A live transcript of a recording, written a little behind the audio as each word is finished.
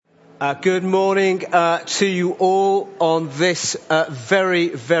Good morning to you all on this very,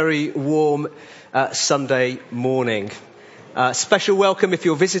 very warm Sunday morning. Special welcome if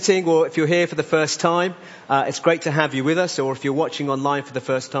you're visiting or if you're here for the first time. It's great to have you with us, or if you're watching online for the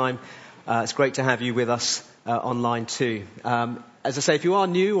first time, it's great to have you with us online too. As I say, if you are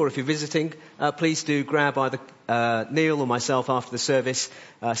new or if you're visiting, please do grab either Neil or myself after the service.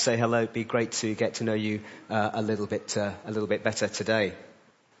 Say hello. It'd be great to get to know you a little bit better today.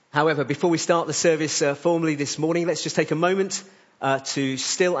 However, before we start the service formally this morning, let's just take a moment to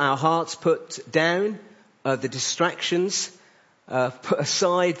still our hearts, put down the distractions, put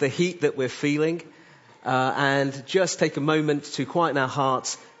aside the heat that we're feeling, and just take a moment to quieten our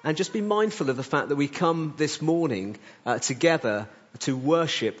hearts and just be mindful of the fact that we come this morning together to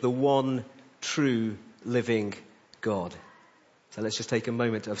worship the one true living God. So let's just take a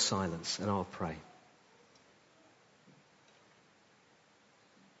moment of silence and I'll pray.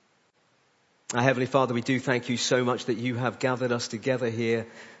 Our Heavenly Father, we do thank you so much that you have gathered us together here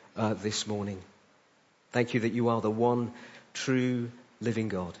this morning. Thank you that you are the one true living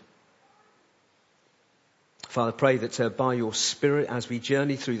God. Father, pray that by your Spirit, as we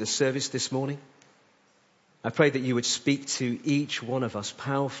journey through the service this morning, I pray that you would speak to each one of us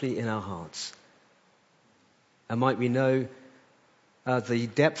powerfully in our hearts. And might we know the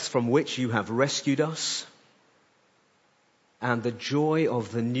depths from which you have rescued us, and the joy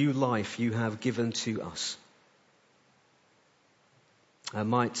of the new life you have given to us. And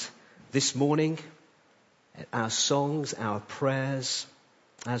might this morning, our songs, our prayers,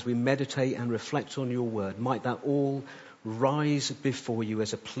 as we meditate and reflect on your word, might that all rise before you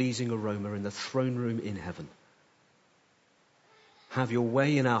as a pleasing aroma in the throne room in heaven. Have your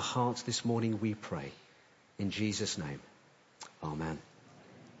way in our hearts this morning, we pray. In Jesus' name, amen.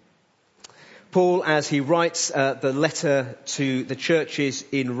 Paul, as he writes the letter to the churches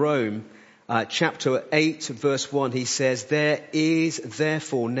in Rome, chapter 8, verse 1, he says, "There is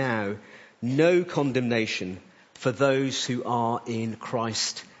therefore now no condemnation for those who are in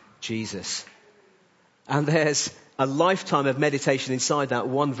Christ Jesus." And there's a lifetime of meditation inside that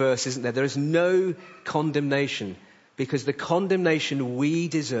one verse, isn't there? There is no condemnation, because the condemnation we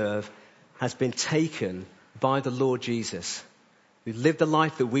deserve has been taken by the Lord Jesus, who lived the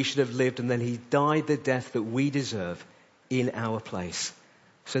life that we should have lived, and then he died the death that we deserve in our place,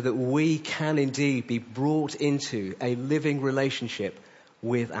 so that we can indeed be brought into a living relationship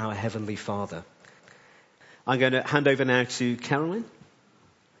with our Heavenly Father. I'm going to hand over now to Carolyn.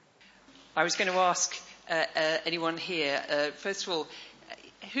 I was going to ask anyone here, first of all,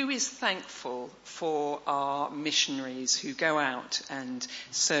 who is thankful for our missionaries who go out and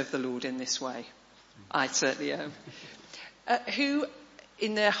serve the Lord in this way? I certainly am. Who,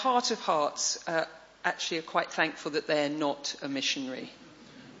 in their heart of hearts, actually are quite thankful that they're not a missionary?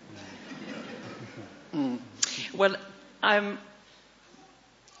 Well,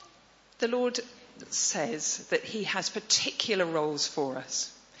 the Lord says that he has particular roles for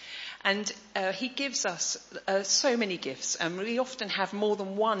us. And he gives us so many gifts, and we often have more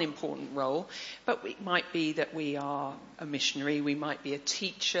than one important role. But it might be that we are a missionary, we might be a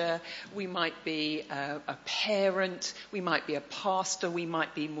teacher, we might be a parent, we might be a pastor, we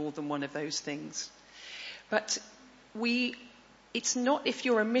might be more than one of those things. But it's not if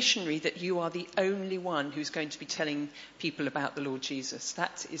you're a missionary that you are the only one who's going to be telling people about the Lord Jesus.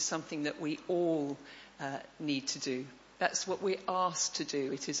 That is something that we all need to do. That's what we're asked to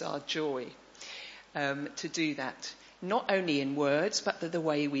do. It is our joy to do that. Not only in words, but the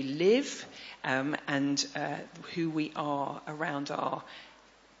way we live and who we are around our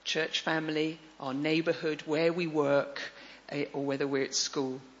church family, our neighbourhood, where we work, or whether we're at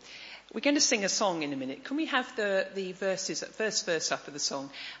school. We're going to sing a song in a minute. Can we have the verses, first verse up of the song?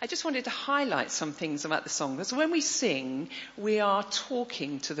 I just wanted to highlight some things about the song. Because when we sing, we are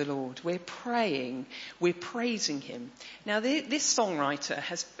talking to the Lord. We're praying. We're praising him. Now, this songwriter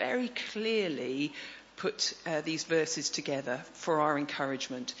has very clearly put these verses together for our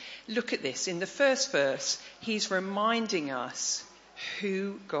encouragement. Look at this. In the first verse, he's reminding us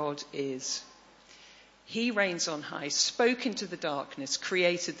who God is. He reigns on high, spoke into the darkness,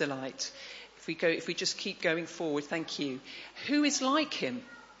 created the light. If we just keep going forward, thank you. Who is like him?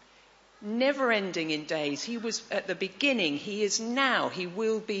 Never ending in days. He was at the beginning, he is now, he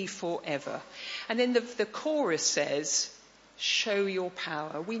will be forever. And then the chorus says, show your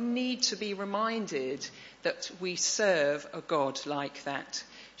power. We need to be reminded that we serve a God like that.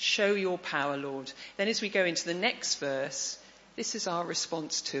 Show your power, Lord. Then as we go into the next verse, this is our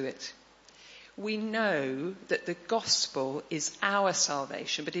response to it. We know that the gospel is our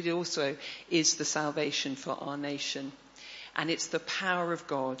salvation, but it also is the salvation for our nation. And it's the power of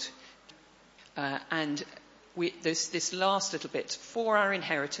God And this last little bit, for our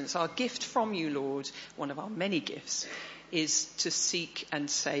inheritance, our gift from you, Lord, one of our many gifts, is to seek and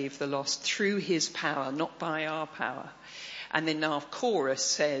save the lost through his power, not by our power. And then our chorus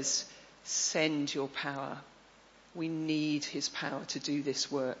says, send your power. We need his power to do this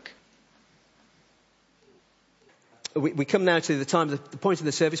work. We come now to the point of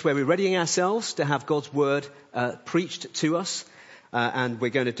the service where we're readying ourselves to have God's word preached to us. And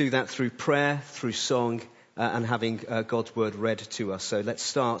we're going to do that through prayer, through song, and having God's word read to us. So let's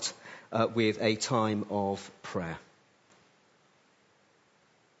start with a time of prayer.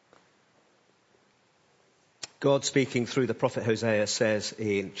 God, speaking through the prophet Hosea, says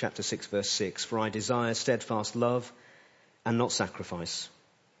in chapter 6, verse 6, "For I desire steadfast love and not sacrifice,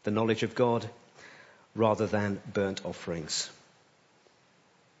 the knowledge of God rather than burnt offerings."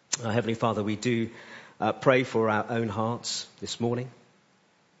 Heavenly Father, we do pray for our own hearts this morning.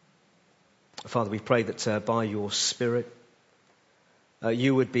 Father, we pray that by your Spirit,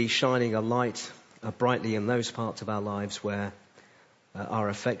 you would be shining a light brightly in those parts of our lives where our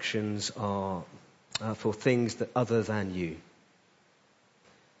affections are for things that other than you.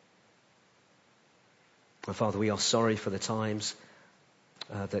 Father, we are sorry for the times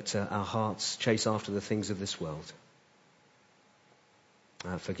that our hearts chase after the things of this world.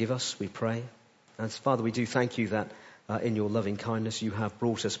 Forgive us, we pray. And Father, we do thank you that in your loving kindness you have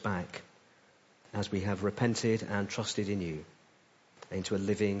brought us back as we have repented and trusted in you into a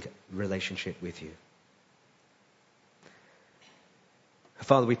living relationship with you.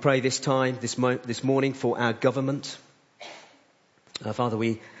 Father, we pray this morning for our government. Father,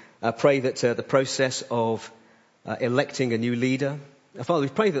 we pray that the process of electing a new leader, Father, we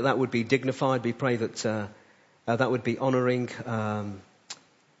pray that would be dignified. We pray that that would be honouring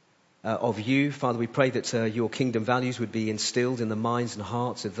of you. Father, we pray that your kingdom values would be instilled in the minds and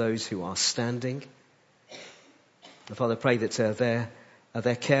hearts of those who are standing. And Father, I pray that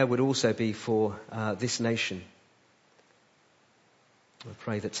their care would also be for this nation. I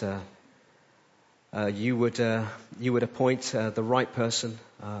pray that you would appoint the right person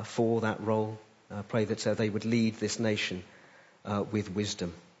for that role. I pray that they would lead this nation with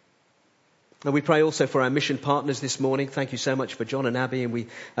wisdom. And we pray also for our mission partners this morning. Thank you so much for John and Abby, and we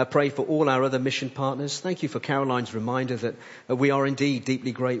pray for all our other mission partners. Thank you for Caroline's reminder that we are indeed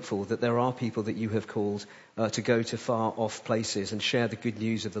deeply grateful that there are people that you have called to go to far off places and share the good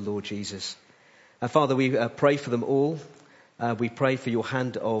news of the Lord Jesus. Father, we pray for them all. We pray for your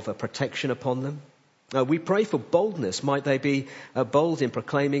hand of protection upon them. We pray for boldness. Might they be bold in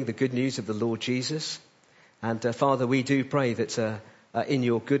proclaiming the good news of the Lord Jesus. And Father, we do pray that in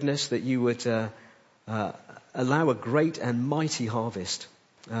your goodness that you would allow a great and mighty harvest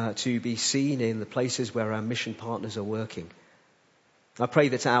to be seen in the places where our mission partners are working. I pray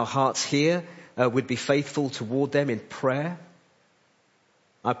that our hearts here would be faithful toward them in prayer.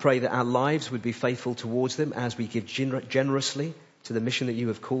 I pray that our lives would be faithful towards them as we give generously to the mission that you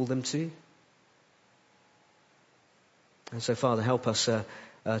have called them to. And so, Father, help us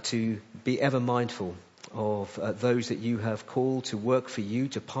to be ever mindful of those that you have called to work for you,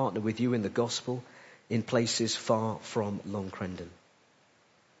 to partner with you in the gospel in places far from Long Crendon.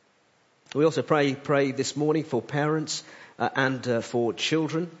 We also pray this morning for parents and for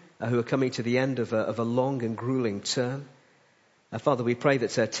children who are coming to the end of a long and grueling term. Father, we pray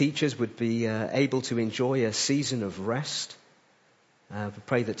that teachers would be able to enjoy a season of rest. We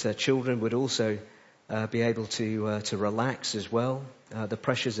pray that children would also be able to relax as well. The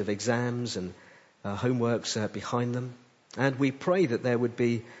pressures of exams and homeworks behind them. And we pray that there would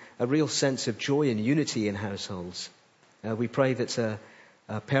be a real sense of joy and unity in households. We pray that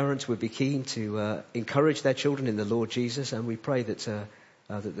parents would be keen to encourage their children in the Lord Jesus, and we pray that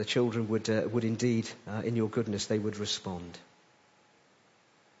the children would indeed, in your goodness, they would respond.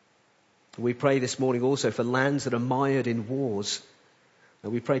 We pray this morning also for lands that are mired in wars.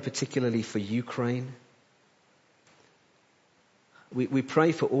 We pray particularly for Ukraine. We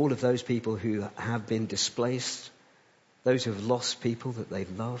pray for all of those people who have been displaced, those who have lost people that they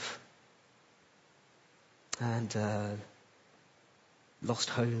love, and lost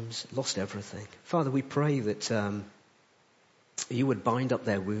homes, lost everything. Father, we pray that you would bind up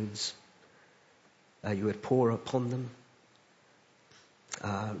their wounds, you would pour upon them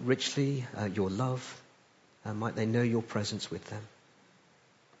richly your love, and might they know your presence with them.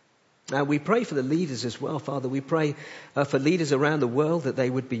 We pray for the leaders as well, Father. We pray for leaders around the world that they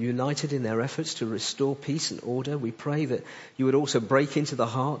would be united in their efforts to restore peace and order. We pray that you would also break into the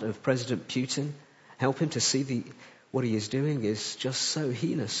heart of President Putin, help him to see what he is doing is just so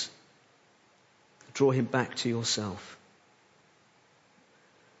heinous. Draw him back to yourself.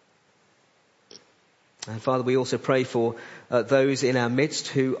 And Father, we also pray for those in our midst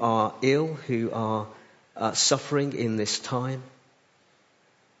who are ill, who are suffering in this time.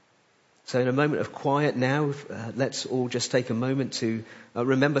 So in a moment of quiet now, let's all just take a moment to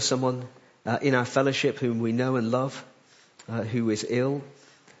remember someone in our fellowship whom we know and love, who is ill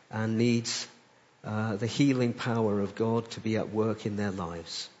and needs the healing power of God to be at work in their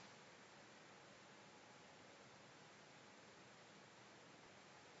lives.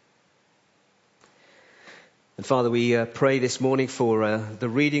 And Father, we pray this morning for the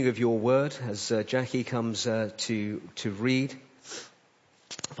reading of your word as Jackie comes to read.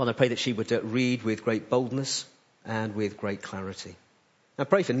 Father, I pray that she would read with great boldness and with great clarity. I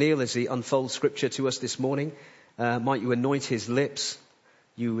pray for Neil as he unfolds scripture to us this morning. Might you anoint his lips,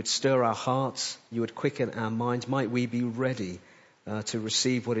 you would stir our hearts, you would quicken our minds. Might we be ready to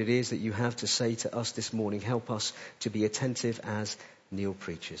receive what it is that you have to say to us this morning. Help us to be attentive as Neil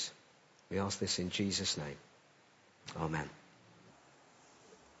preaches. We ask this in Jesus' name. Amen.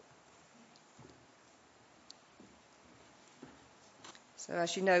 So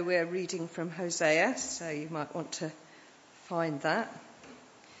as you know, we're reading from Hosea, so you might want to find that.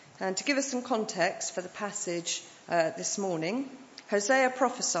 And to give us some context for the passage this morning, Hosea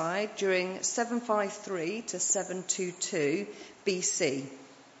prophesied during 753 to 722 BC.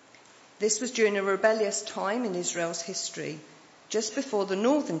 This was during a rebellious time in Israel's history, just before the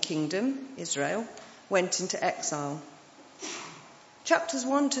northern kingdom, Israel, went into exile. Chapters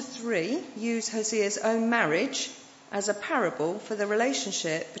 1 to 3 use Hosea's own marriage as a parable for the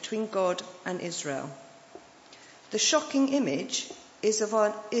relationship between God and Israel. The shocking image is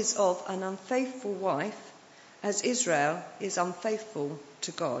of an unfaithful wife, as Israel is unfaithful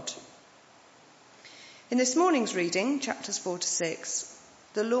to God. In this morning's reading, chapters 4 to 6,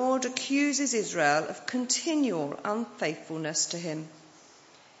 the Lord accuses Israel of continual unfaithfulness to him.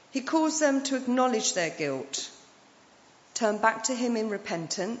 He calls them to acknowledge their guilt, turn back to him in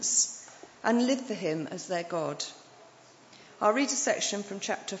repentance, and live for him as their God. I'll read a section from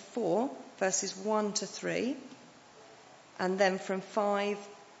chapter 4, verses 1 to 3, and then from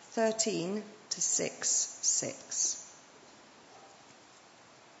 5:13 to 6:6.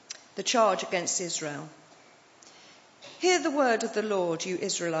 The charge against Israel. Hear the word of the Lord, you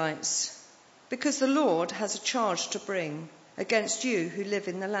Israelites, because the Lord has a charge to bring against you who live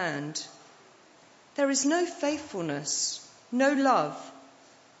in the land. There is no faithfulness, no love,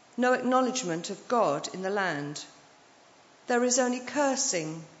 no acknowledgement of God in the land. There is only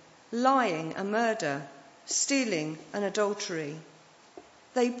cursing, lying and murder, stealing and adultery.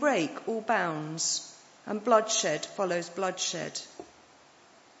 They break all bounds, and bloodshed follows bloodshed.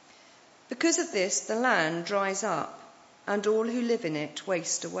 Because of this, the land dries up, and all who live in it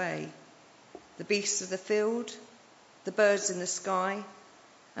waste away. The beasts of the field, the birds in the sky,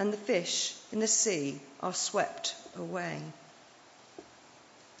 and the fish in the sea are swept away.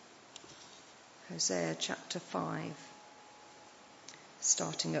 Hosea chapter 5,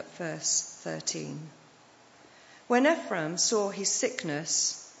 starting at verse 13. When Ephraim saw his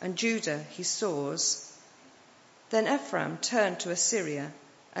sickness and Judah his sores, then Ephraim turned to Assyria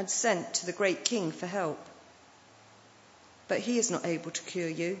and sent to the great king for help. But he is not able to cure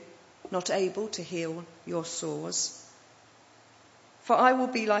you, not able to heal your sores. For I will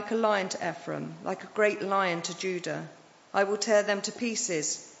be like a lion to Ephraim, like a great lion to Judah. I will tear them to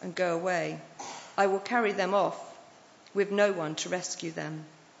pieces and go away. I will carry them off, with no one to rescue them.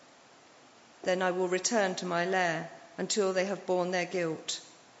 Then I will return to my lair until they have borne their guilt,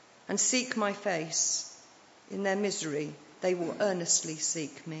 and seek my face. In their misery they will earnestly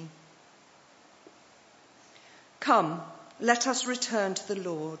seek me. Come, let us return to the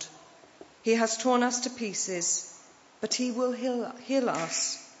Lord. He has torn us to pieces, but he will heal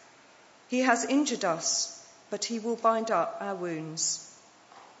us. He has injured us, but he will bind up our wounds.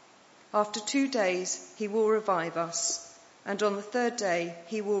 After 2 days he will revive us, and on the 3rd day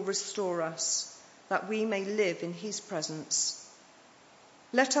he will restore us, that we may live in his presence.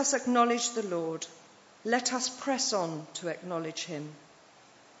 Let us acknowledge the Lord. Let us press on to acknowledge him.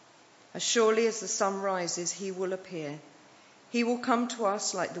 As surely as the sun rises, he will appear. He will come to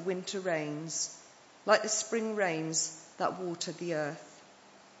us like the winter rains, like the spring rains that water the earth.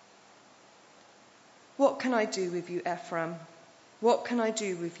 What can I do with you, Ephraim? What can I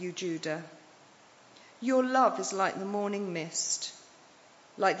do with you, Judah? Your love is like the morning mist,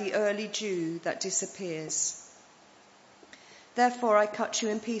 like the early dew that disappears. Therefore I cut you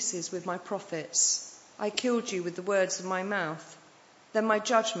in pieces with my prophets. I killed you with the words of my mouth. Then my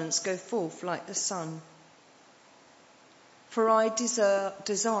judgments go forth like the sun. For I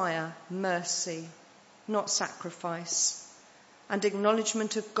desire mercy, not sacrifice, and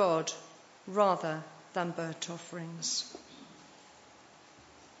acknowledgement of God rather than burnt offerings.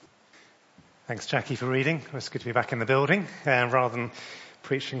 Thanks, Jackie, for reading. It's good to be back in the building rather than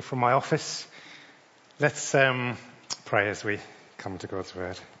preaching from my office. Let's pray as we come to God's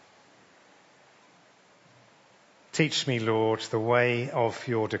word. Teach me, Lord, the way of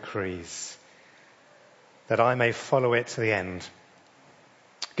your decrees, that I may follow it to the end.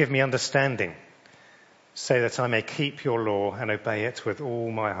 Give me understanding, so that I may keep your law and obey it with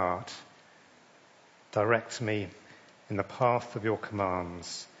all my heart. Direct me in the path of your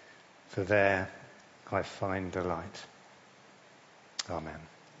commands, for there I find delight. Amen.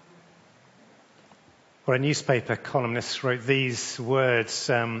 Well, a newspaper columnist wrote these words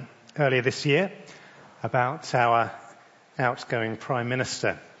earlier this year about our outgoing Prime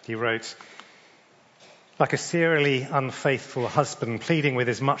Minister. He wrote, "Like a serially unfaithful husband pleading with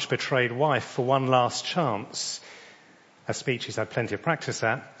his much betrayed wife for one last chance," a speech he's had plenty of practice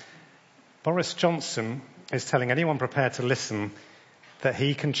at, Boris Johnson is telling anyone prepared to listen that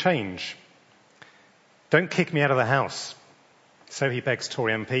he can change. Don't kick me out of the house. So he begs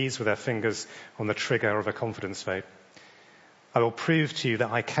Tory MPs with their fingers on the trigger of a confidence vote. I will prove to you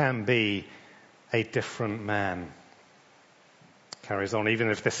that I can be a different man. Carries on, even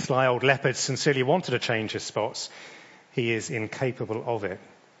if this sly old leopard sincerely wanted to change his spots, he is incapable of it.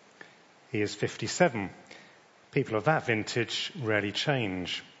 He is 57. People of that vintage rarely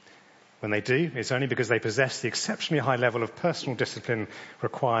change. When they do, it's only because they possess the exceptionally high level of personal discipline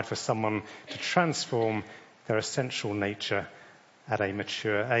required for someone to transform their essential nature at a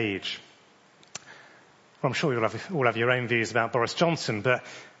mature age. Well, I'm sure you'll all have your own views about Boris Johnson, but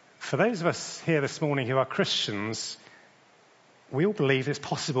for those of us here this morning who are Christians, we all believe it's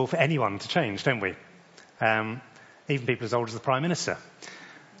possible for anyone to change, don't we? Even people as old as the Prime Minister.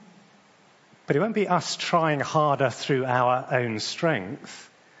 But it won't be us trying harder through our own strength,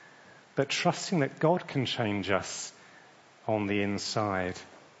 but trusting that God can change us on the inside.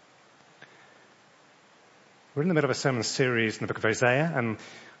 We're in the middle of a sermon series in the book of Hosea, and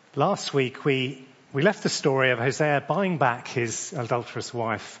last week we left the story of Hosea buying back his adulterous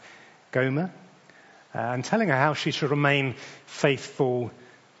wife, Gomer, and telling her how she should remain faithful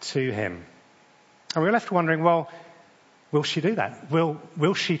to him. And we were left wondering, well, will she do that?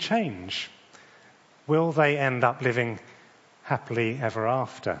 Will she change? Will they end up living happily ever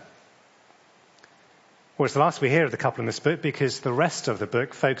after? Well, it's the last we hear of the couple in this book because the rest of the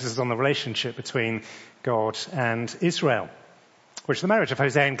book focuses on the relationship between God and Israel, which the marriage of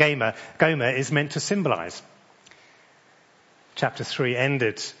Hosea and Gomer is meant to symbolize. Chapter 3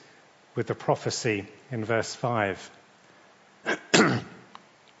 ended with the prophecy in verse 5.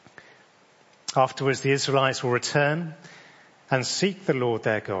 Afterwards, the Israelites will return and seek the Lord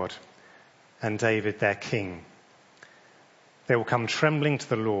their God and David their king. They will come trembling to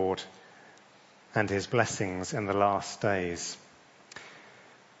the Lord and his blessings in the last days.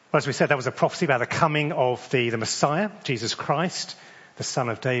 Well, as we said, that was a prophecy about the coming of the Messiah, Jesus Christ, the Son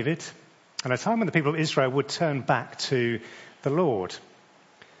of David, and a time when the people of Israel would turn back to the Lord.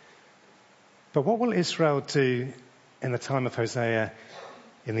 But what will Israel do in the time of Hosea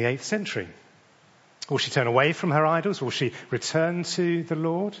in the 8th century? Will she turn away from her idols? Will she return to the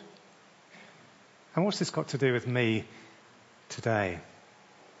Lord? And what's this got to do with me today?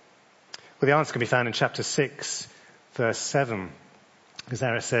 Well, the answer can be found in chapter 6, verse 7. Because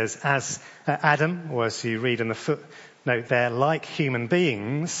there it says, as Adam, or as you read in the footnote there, like human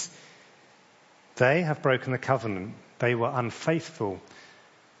beings, they have broken the covenant. They were unfaithful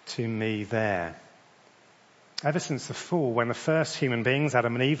to me there. Ever since the fall, when the first human beings,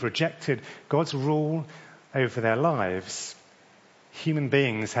 Adam and Eve, rejected God's rule over their lives, human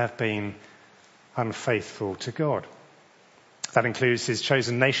beings have been unfaithful to God. That includes his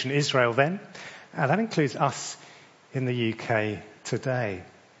chosen nation, Israel, then, and that includes us in the UK today.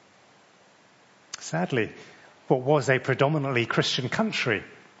 Sadly, what was a predominantly Christian country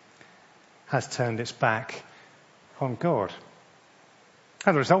has turned its back on God.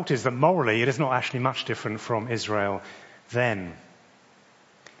 And the result is that morally it is not actually much different from Israel then.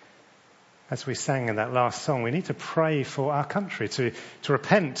 As we sang in that last song, we need to pray for our country, to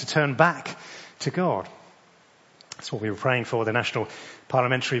repent, to turn back to God. That's what we were praying for, the National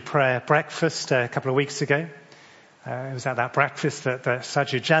Parliamentary Prayer Breakfast a couple of weeks ago. It was at that breakfast that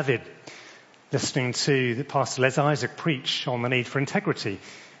Sajid Javid, listening to Pastor Les Isaac preach on the need for integrity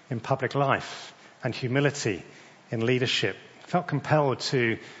in public life and humility in leadership, felt compelled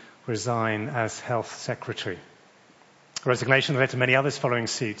to resign as Health Secretary. A resignation that led to many others following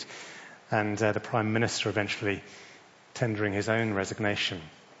suit, and the Prime Minister eventually tendering his own resignation.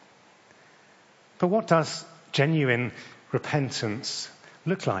 But what does genuine repentance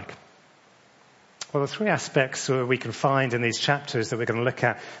look like? Well, the three aspects we can find in these chapters that we're going to look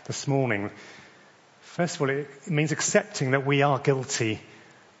at this morning. First of all, it means accepting that we are guilty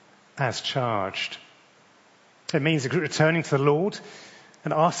as charged. It means returning to the Lord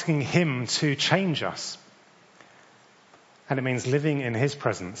and asking him to change us. And it means living in his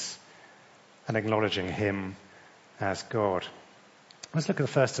presence and acknowledging him as God. Let's look at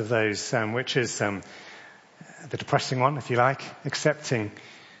the first of those, which is the depressing one, if you like, accepting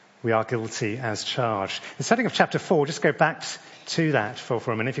we are guilty as charged. The setting of chapter 4, just go back to that for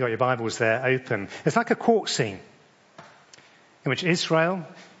a minute, if you've got your Bibles there open. It's like a court scene in which Israel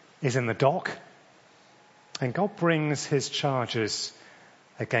is in the dock and God brings his charges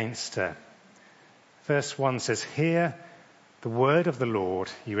against her. Verse 1 says, "Hear the word of the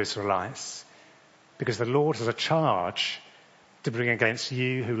Lord, you Israelites, because the Lord has a charge to bring against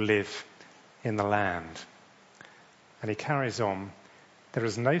you who live in the land." And he carries on, "There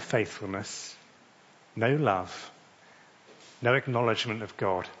is no faithfulness, no love, no acknowledgement of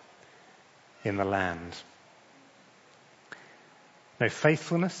God in the land." No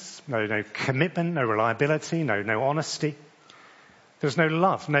faithfulness, no commitment, no reliability, no honesty. There's no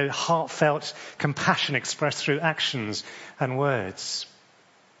love, no heartfelt compassion expressed through actions and words.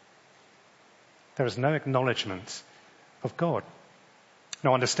 There is no acknowledgement of God.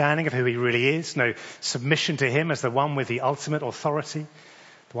 No understanding of who he really is, no submission to him as the one with the ultimate authority,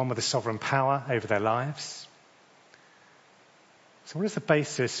 the one with the sovereign power over their lives. So what is the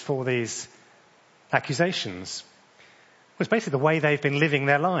basis for these accusations? Well, it's basically the way they've been living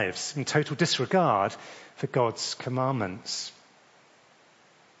their lives in total disregard for God's commandments.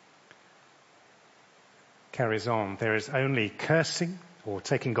 Carries on. There is only cursing or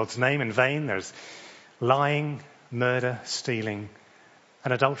taking God's name in vain. There's lying, murder, stealing,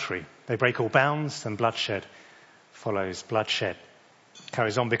 and adultery. They break all bounds, and bloodshed follows bloodshed.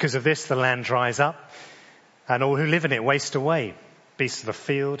 Carries on. Because of this, the land dries up, and all who live in it waste away. Beasts of the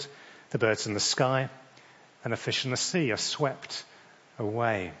field, the birds in the sky, and the fish in the sea are swept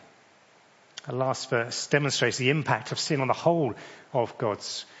away. The last verse demonstrates the impact of sin on the whole of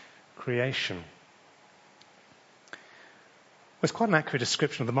God's creation. Well, it's quite an accurate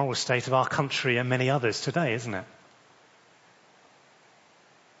description of the moral state of our country and many others today, isn't it?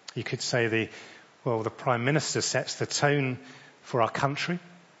 You could say the Prime Minister sets the tone for our country,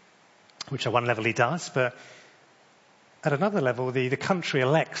 which at one level he does, but at another level, the country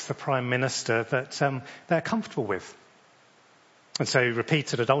elects the Prime Minister that they're comfortable with. And so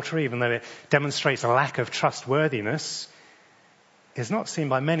repeated adultery, even though it demonstrates a lack of trustworthiness, is not seen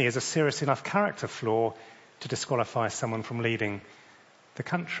by many as a serious enough character flaw to disqualify someone from leading the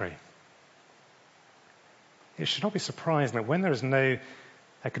country. It should not be surprising that when there is no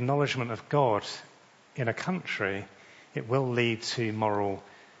acknowledgement of God in a country, it will lead to moral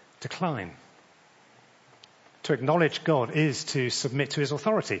decline. To acknowledge God is to submit to his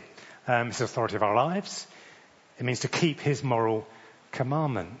authority. It's the authority of our lives. It means to keep his moral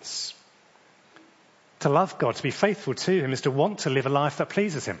commandments. To love God, to be faithful to him, is to want to live a life that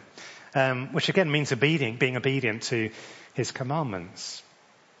pleases him, which again means being obedient to his commandments.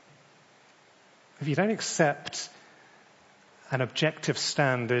 If you don't accept an objective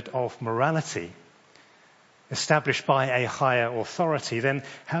standard of morality established by a higher authority, then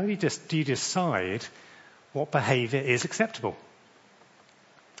how do you decide what behaviour is acceptable?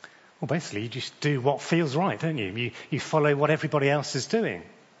 Well, basically, you just do what feels right, don't you? You follow what everybody else is doing.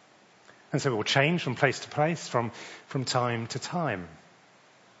 And so it will change from place to place, from time to time,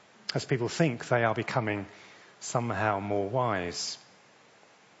 as people think they are becoming somehow more wise.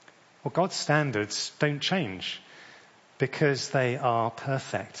 Well, God's standards don't change because they are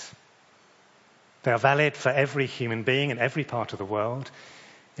perfect. They are valid for every human being in every part of the world,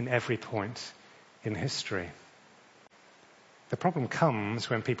 in every point in history. The problem comes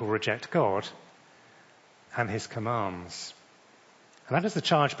when people reject God and his commands. And that is the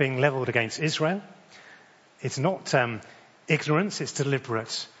charge being levelled against Israel. It's not ignorance, it's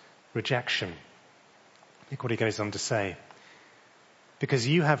deliberate rejection. Look what he goes on to say. Because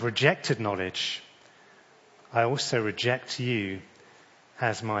you have rejected knowledge, I also reject you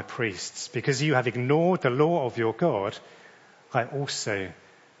as my priests. Because you have ignored the law of your God, I also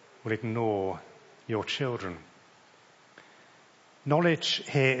will ignore your children. Knowledge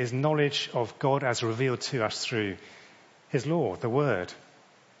here is knowledge of God as revealed to us through his law, the word.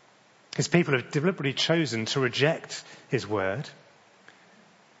 His people have deliberately chosen to reject his word.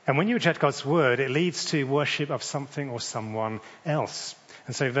 And when you reject God's word, it leads to worship of something or someone else.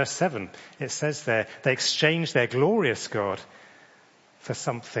 And so verse 7, it says there, they exchanged their glorious God for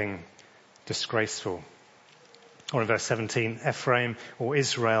something disgraceful. Or in verse 17, Ephraim or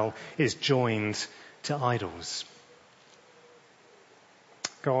Israel is joined to idols.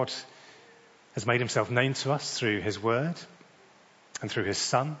 God has made himself known to us through his word and through his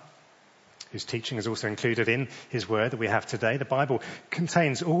Son, whose teaching is also included in his word that we have today. The Bible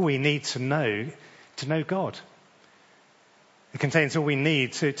contains all we need to know God. It contains all we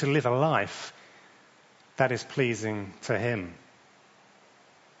need to live a life that is pleasing to him.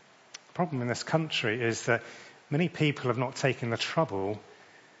 The problem in this country is that many people have not taken the trouble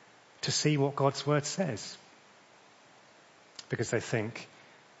to see what God's word says because they think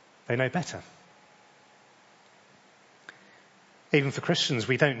they know better. Even for Christians,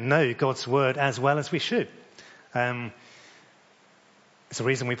 we don't know God's word as well as we should. It's the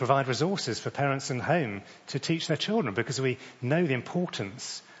reason we provide resources for parents and home to teach their children, because we know the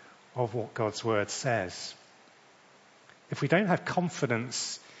importance of what God's word says. If we don't have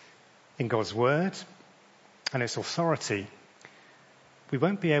confidence in God's word and its authority, we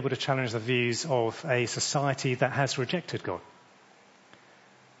won't be able to challenge the views of a society that has rejected God.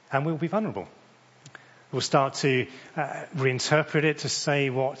 And we'll be vulnerable. We'll start to reinterpret it to say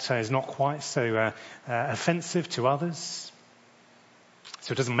what is not quite so offensive to others.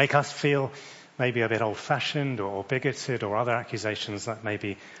 So it doesn't make us feel maybe a bit old-fashioned or bigoted or other accusations that may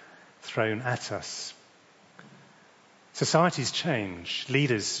be thrown at us. Societies change,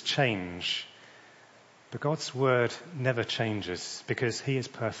 leaders change, but God's word never changes because he is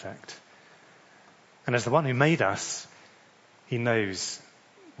perfect. And as the one who made us, he knows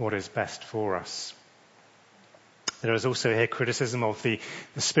what is best for us. There is also here criticism of the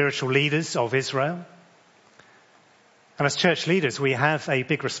spiritual leaders of Israel. And as church leaders, we have a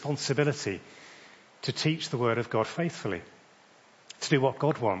big responsibility to teach the word of God faithfully, to do what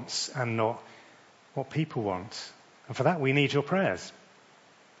God wants and not what people want. And for that, we need your prayers.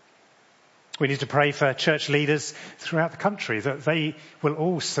 We need to pray for church leaders throughout the country, that they will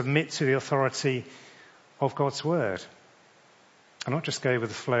all submit to the authority of God's word and not just go with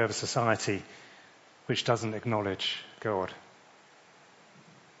the flow of a society which doesn't acknowledge God.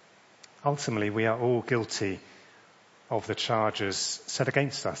 Ultimately, we are all guilty of the charges set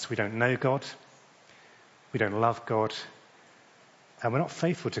against us. We don't know God, we don't love God, and we're not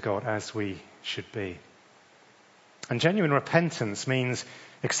faithful to God as we should be. And genuine repentance means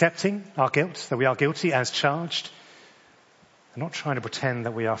accepting our guilt, that we are guilty as charged, and not trying to pretend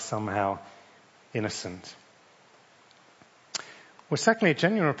that we are somehow innocent. Well, secondly,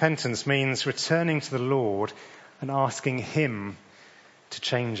 genuine repentance means returning to the Lord and asking him to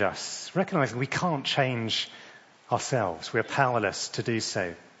change us, recognizing we can't change ourselves. We are powerless to do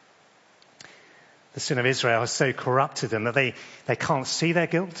so. The sin of Israel has so corrupted them that they can't see their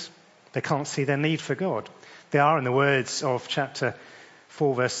guilt. They can't see their need for God. They are, in the words of chapter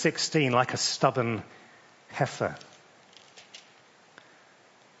 4, verse 16, like a stubborn heifer.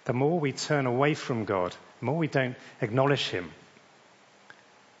 The more we turn away from God, the more we don't acknowledge him,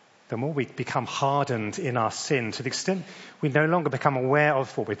 the more we become hardened in our sin to the extent we no longer become aware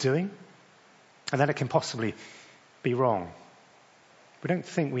of what we're doing, and that it can possibly be wrong. We don't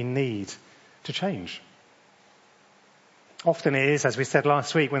think we need to change. Often it is, as we said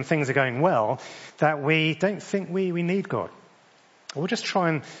last week, when things are going well, that we don't think we need God. Or we'll just try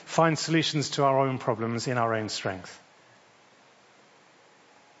and find solutions to our own problems in our own strength.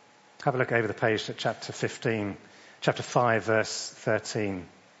 Have a look over the page at chapter 5, verse 13.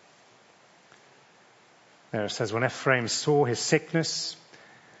 There it says, when Ephraim saw his sickness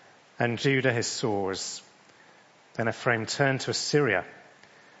and Judah his sores, then Ephraim turned to Assyria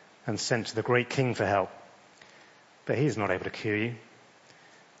and sent to the great king for help. But he is not able to cure you,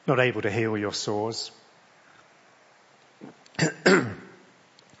 not able to heal your sores.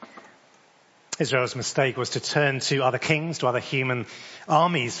 Israel's mistake was to turn to other kings, to other human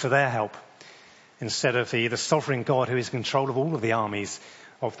armies for their help, instead of the sovereign God who is in control of all of the armies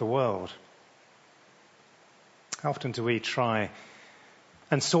of the world. How often do we try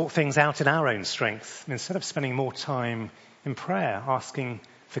and sort things out in our own strength instead of spending more time in prayer, asking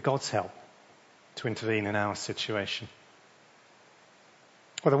for God's help to intervene in our situation?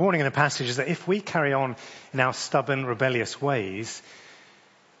 Well, the warning in the passage is that if we carry on in our stubborn, rebellious ways,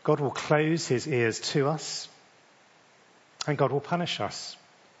 God will close his ears to us and God will punish us.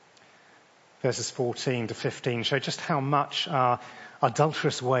 Verses 14 to 15 show just how much our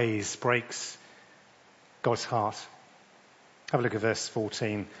adulterous ways breaks God's heart. Have a look at verse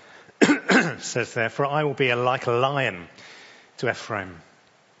 14. It says there, for I will be like a lion to Ephraim,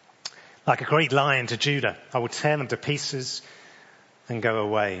 like a great lion to Judah. I will tear them to pieces and go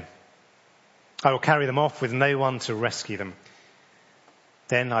away. I will carry them off with no one to rescue them.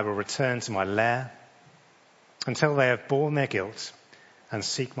 Then I will return to my lair until they have borne their guilt and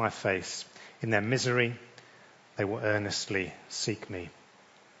seek my face. In their misery, they will earnestly seek me.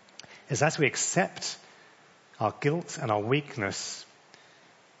 It's as we accept our guilt and our weakness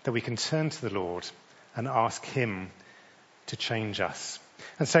that we can turn to the Lord and ask him to change us.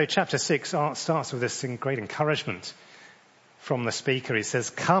 And so chapter 6 starts with this great encouragement from the speaker. He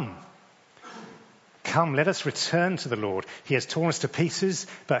says, come, let us return to the Lord. He has torn us to pieces,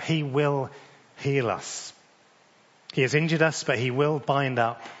 but he will heal us. He has injured us, but he will bind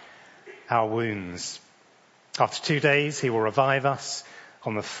up our wounds. After 2 days, he will revive us.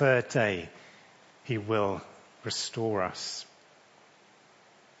 On the third day, he will restore us.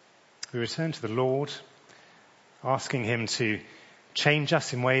 We return to the Lord, asking him to change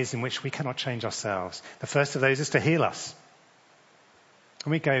us in ways in which we cannot change ourselves. The first of those is to heal us.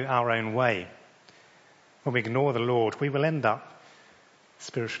 When we go our own way, when we ignore the Lord, we will end up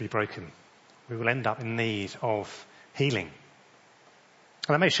spiritually broken. We will end up in need of healing.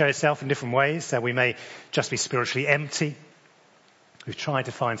 And that may show itself in different ways. We may just be spiritually empty. We've tried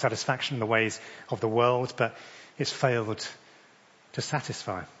to find satisfaction in the ways of the world, but it's failed to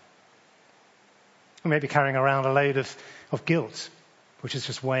satisfy. We may be carrying around a load of guilt, which is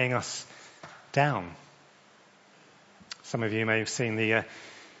just weighing us down. Some of you may have seen the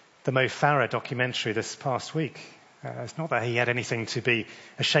Mo Farah documentary this past week. It's not that he had anything to be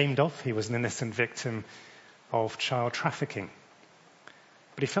ashamed of. He was an innocent victim of child trafficking.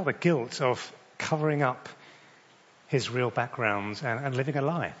 But he felt the guilt of covering up his real background and living a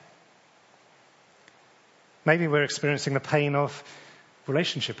lie. Maybe we're experiencing the pain of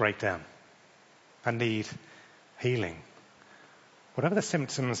relationship breakdown and need healing. Whatever the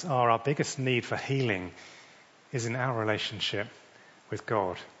symptoms are, our biggest need for healing is in our relationship with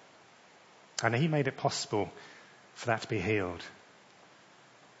God. And he made it possible for that to be healed.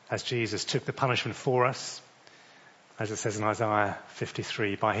 As Jesus took the punishment for us, as it says in Isaiah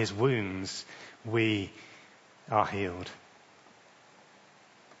 53, by his wounds we are healed.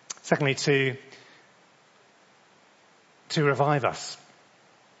 Secondly, to revive us.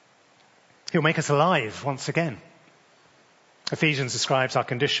 He'll make us alive once again. Ephesians describes our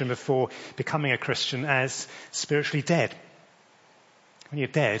condition before becoming a Christian as spiritually dead. When you're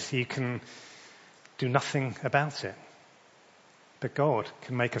dead, you can do nothing about it. But God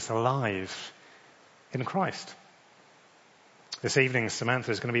can make us alive in Christ. This evening,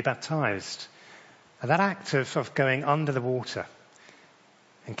 Samantha is going to be baptized. And that act of going under the water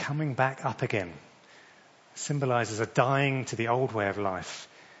and coming back up again symbolizes a dying to the old way of life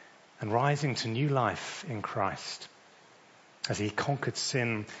and rising to new life in Christ as he conquered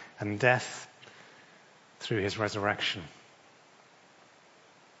sin and death through his resurrection.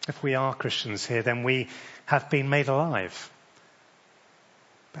 If we are Christians here, then we have been made alive.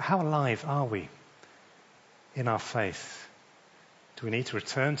 But how alive are we in our faith? Do we need to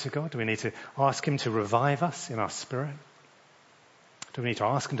return to God? Do we need to ask him to revive us in our spirit? Do we need to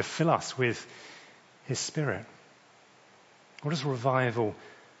ask him to fill us with his spirit? What does revival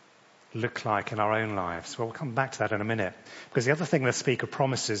look like in our own lives? Well, we'll come back to that in a minute. Because the other thing the speaker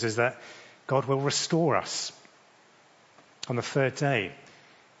promises is that God will restore us. On the third day,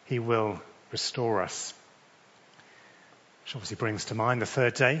 he will restore us. Which obviously brings to mind the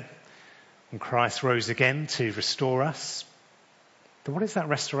third day when Christ rose again to restore us. But what is that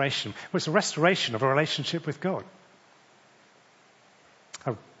restoration? Well, it's a restoration of a relationship with God.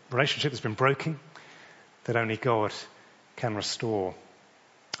 A relationship that's been broken that only God can restore.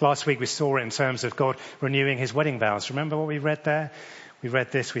 Last week we saw it in terms of God renewing his wedding vows. Remember what we read there? We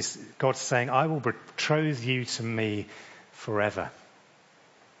read this with God saying, I will betroth you to me forever.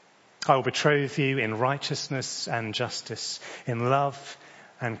 I will betroth you in righteousness and justice, in love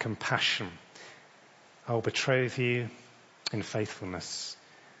and compassion. I will betroth you in faithfulness,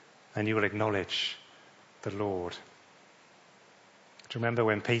 and you will acknowledge the Lord. Do you remember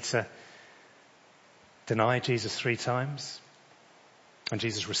when Peter denied Jesus 3 times and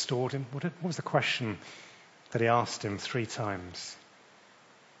Jesus restored him? What was the question that he asked him 3 times?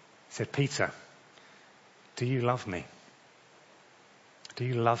 He said, Peter, do you love me? Do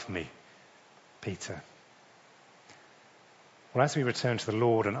you love me, Peter? Well, as we return to the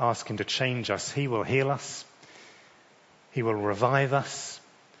Lord and ask him to change us, he will heal us. He will revive us.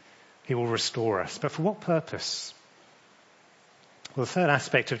 He will restore us. But for what purpose? Well, the third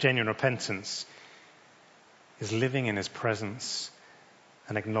aspect of genuine repentance is living in his presence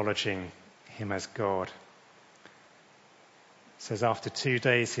and acknowledging him as God. It says after 2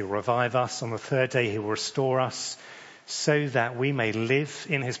 days he will revive us. On the third day he will restore us so that we may live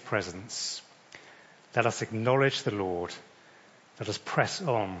in his presence. Let us acknowledge the Lord. Let us press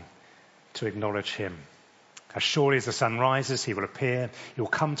on to acknowledge him. As surely as the sun rises, he will appear. He will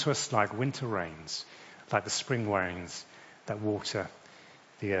come to us like winter rains, like the spring rains that water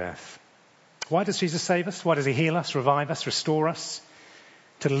the earth. Why does Jesus save us? Why does he heal us, revive us, restore us?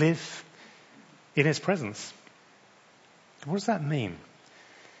 To live in his presence. What does that mean?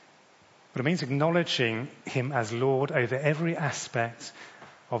 Well, it means acknowledging him as Lord over every aspect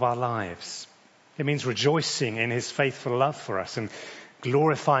of our lives. It means rejoicing in his faithful love for us and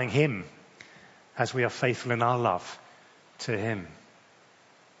glorifying him as we are faithful in our love to him.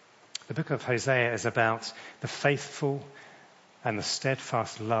 The book of Hosea is about the faithful and the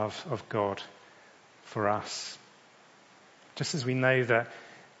steadfast love of God for us. Just as we know that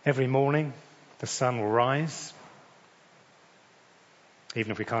every morning the sun will rise,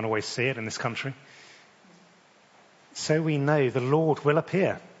 even if we can't always see it in this country, so we know the Lord will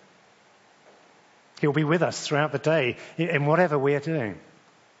appear. He'll be with us throughout the day in whatever we are doing.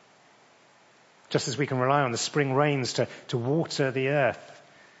 Just as we can rely on the spring rains to water the earth,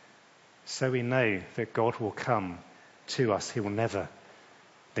 so we know that God will come to us. He will never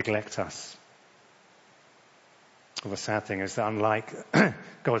neglect us. Well, the sad thing is that unlike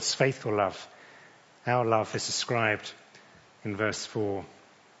God's faithful love, our love is described in verse 4.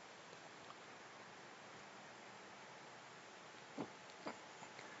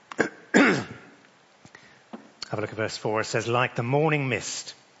 Have a look at verse 4. It says, like the morning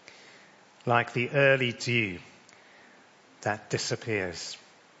mist, like the early dew that disappears.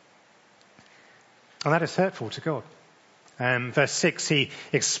 And that is hurtful to God. Verse 6, he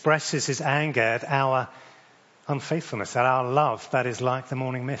expresses his anger at our unfaithfulness, at our love that is like the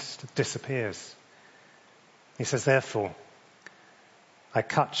morning mist. It disappears. He says, therefore, I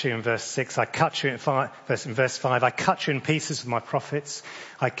cut you in verse 6, I cut you in verse 5, I cut you in pieces with my prophets,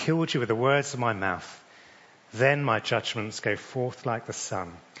 I killed you with the words of my mouth. Then my judgments go forth like the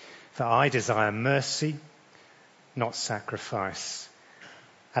sun, for I desire mercy, not sacrifice,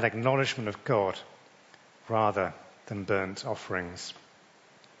 an acknowledgement of God rather than burnt offerings.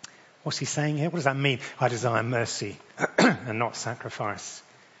 What's he saying here? What does that mean? I desire mercy and not sacrifice.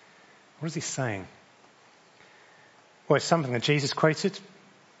 What is he saying? Well, it's something that Jesus quoted.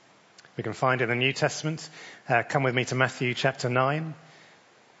 We can find it in the New Testament. Come with me to Matthew chapter 9.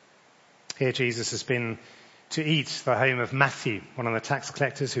 Here Jesus has been to eat the home of Matthew, one of the tax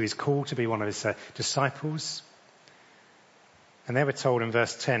collectors who is called to be one of his disciples. And they were told in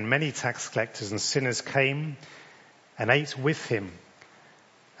verse 10, many tax collectors and sinners came and ate with him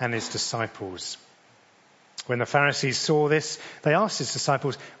and his disciples. When the Pharisees saw this, they asked his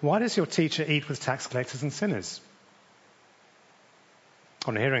disciples, why does your teacher eat with tax collectors and sinners?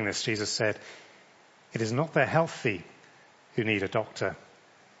 On hearing this, Jesus said, it is not the healthy who need a doctor,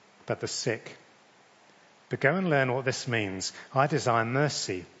 but the sick. But go and learn what this means. I desire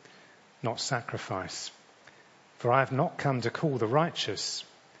mercy, not sacrifice. For I have not come to call the righteous,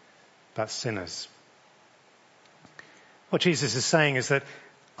 but sinners. What Jesus is saying is that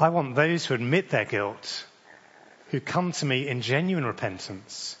I want those who admit their guilt, who come to me in genuine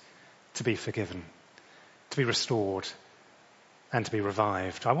repentance, to be forgiven, to be restored, and to be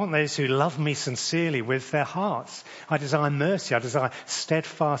revived. I want those who love me sincerely with their hearts. I desire mercy. I desire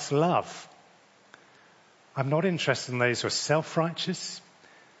steadfast love. I'm not interested in those who are self-righteous,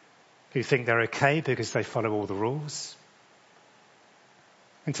 who think they're okay because they follow all the rules.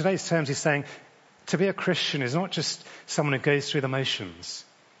 In today's terms, he's saying to be a Christian is not just someone who goes through the motions.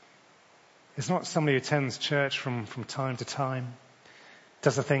 It's not somebody who attends church from time to time,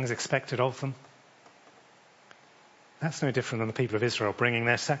 does the things expected of them. That's no different than the people of Israel bringing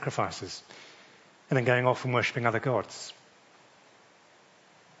their sacrifices and then going off and worshipping other gods.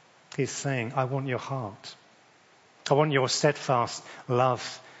 He's saying, I want your heart. I want your steadfast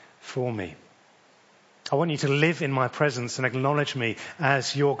love for me. I want you to live in my presence and acknowledge me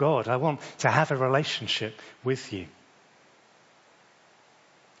as your God. I want to have a relationship with you.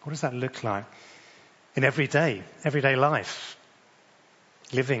 What does that look like in everyday life?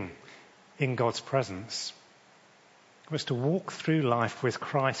 Living in God's presence. It was to walk through life with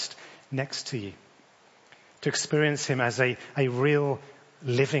Christ next to you. To experience him as a real,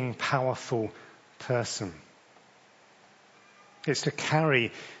 living, powerful person. It's to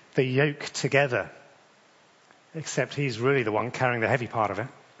carry the yoke together. Except he's really the one carrying the heavy part of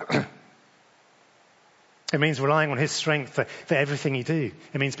it. It means relying on his strength for everything you do.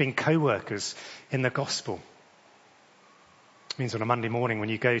 It means being co-workers in the gospel. It means on a Monday morning when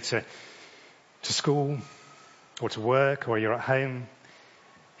you go to school or to work or you're at home,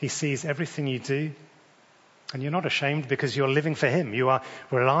 he sees everything you do and you're not ashamed because you're living for him. You are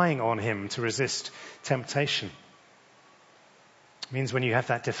relying on him to resist temptation. It means when you have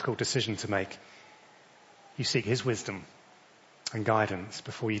that difficult decision to make, you seek his wisdom and guidance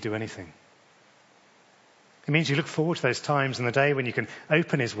before you do anything. It means you look forward to those times in the day when you can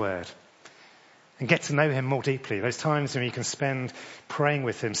open his word and get to know him more deeply. Those times when you can spend praying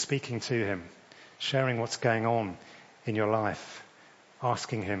with him, speaking to him, sharing what's going on in your life,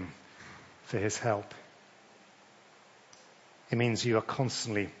 asking him for his help. It means you are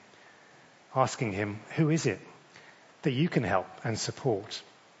constantly asking him, who is it that you can help and support?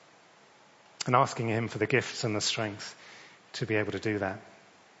 And asking him for the gifts and the strength to be able to do that.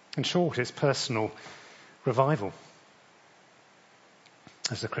 In short, it's personal revival.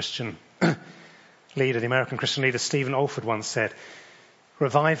 As the Christian leader, the American Christian leader Stephen Alford once said,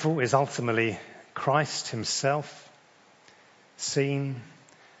 revival is ultimately Christ himself, seen,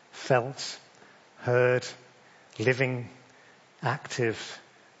 felt, heard, living, active,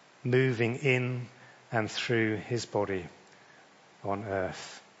 moving in and through his body on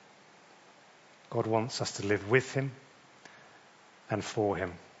earth. God wants us to live with him and for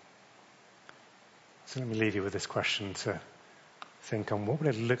him. So let me leave you with this question to think on. What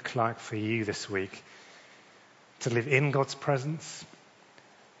would it look like for you this week to live in God's presence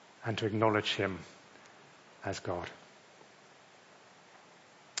and to acknowledge him as God?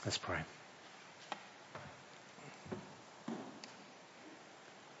 Let's pray.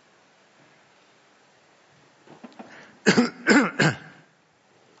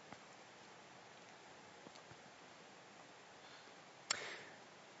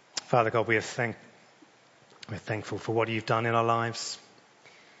 Father God, we're thankful for what you've done in our lives.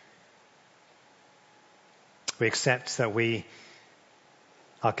 We accept that we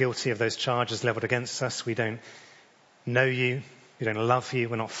are guilty of those charges leveled against us. We don't know you. We don't love you.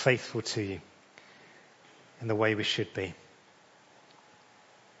 We're not faithful to you in the way we should be.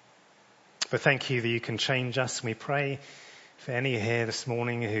 But thank you that you can change us. And we pray for any here this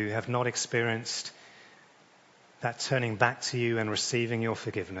morning who have not experienced that turning back to you and receiving your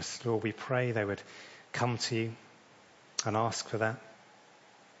forgiveness. Lord, we pray they would come to you and ask for that.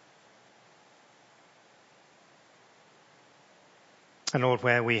 And Lord,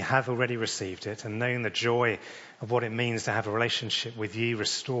 where we have already received it and known the joy of what it means to have a relationship with you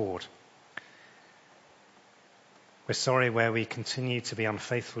restored, we're sorry where we continue to be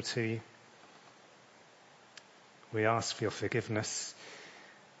unfaithful to you. We ask for your forgiveness.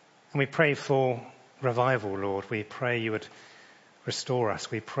 And we pray for revival, Lord. We pray you would restore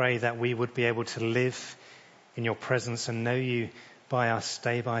us. We pray that we would be able to live in your presence and know you by us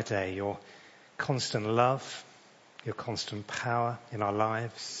day by day, your constant love, your constant power in our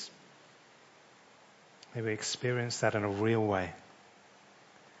lives. May we experience that in a real way.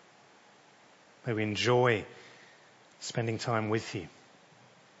 May we enjoy spending time with you.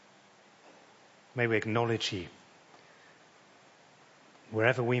 May we acknowledge you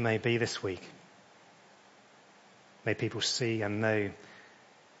wherever we may be this week. May people see and know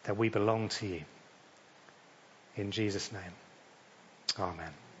that we belong to you. In Jesus' name, amen.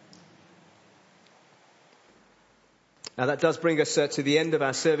 Now that does bring us to the end of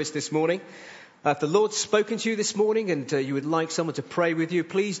our service this morning. If the Lord's spoken to you this morning and you would like someone to pray with you,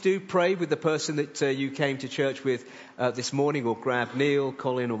 please do pray with the person that you came to church with this morning, or grab Neil,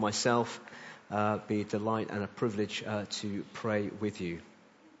 Colin or myself. Be a delight and a privilege to pray with you.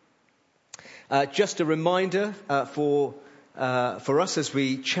 Just a reminder for us as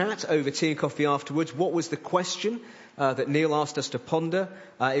we chat over tea and coffee afterwards, what was the question that Neil asked us to ponder?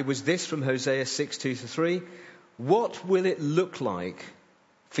 It was this from Hosea 6:2-3. What will it look like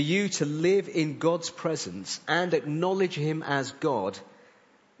for you to live in God's presence and acknowledge him as God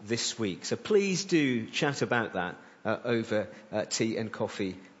this week? So please do chat about that over tea and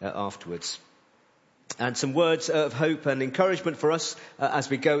coffee afterwards. And some words of hope and encouragement for us as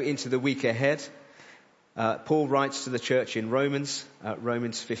we go into the week ahead. Paul writes to the church in Romans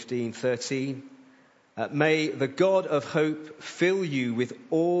 15:13. May the God of hope fill you with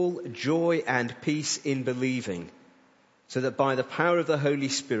all joy and peace in believing, so that by the power of the Holy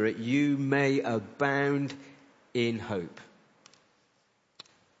Spirit you may abound in hope.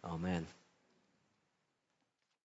 Amen.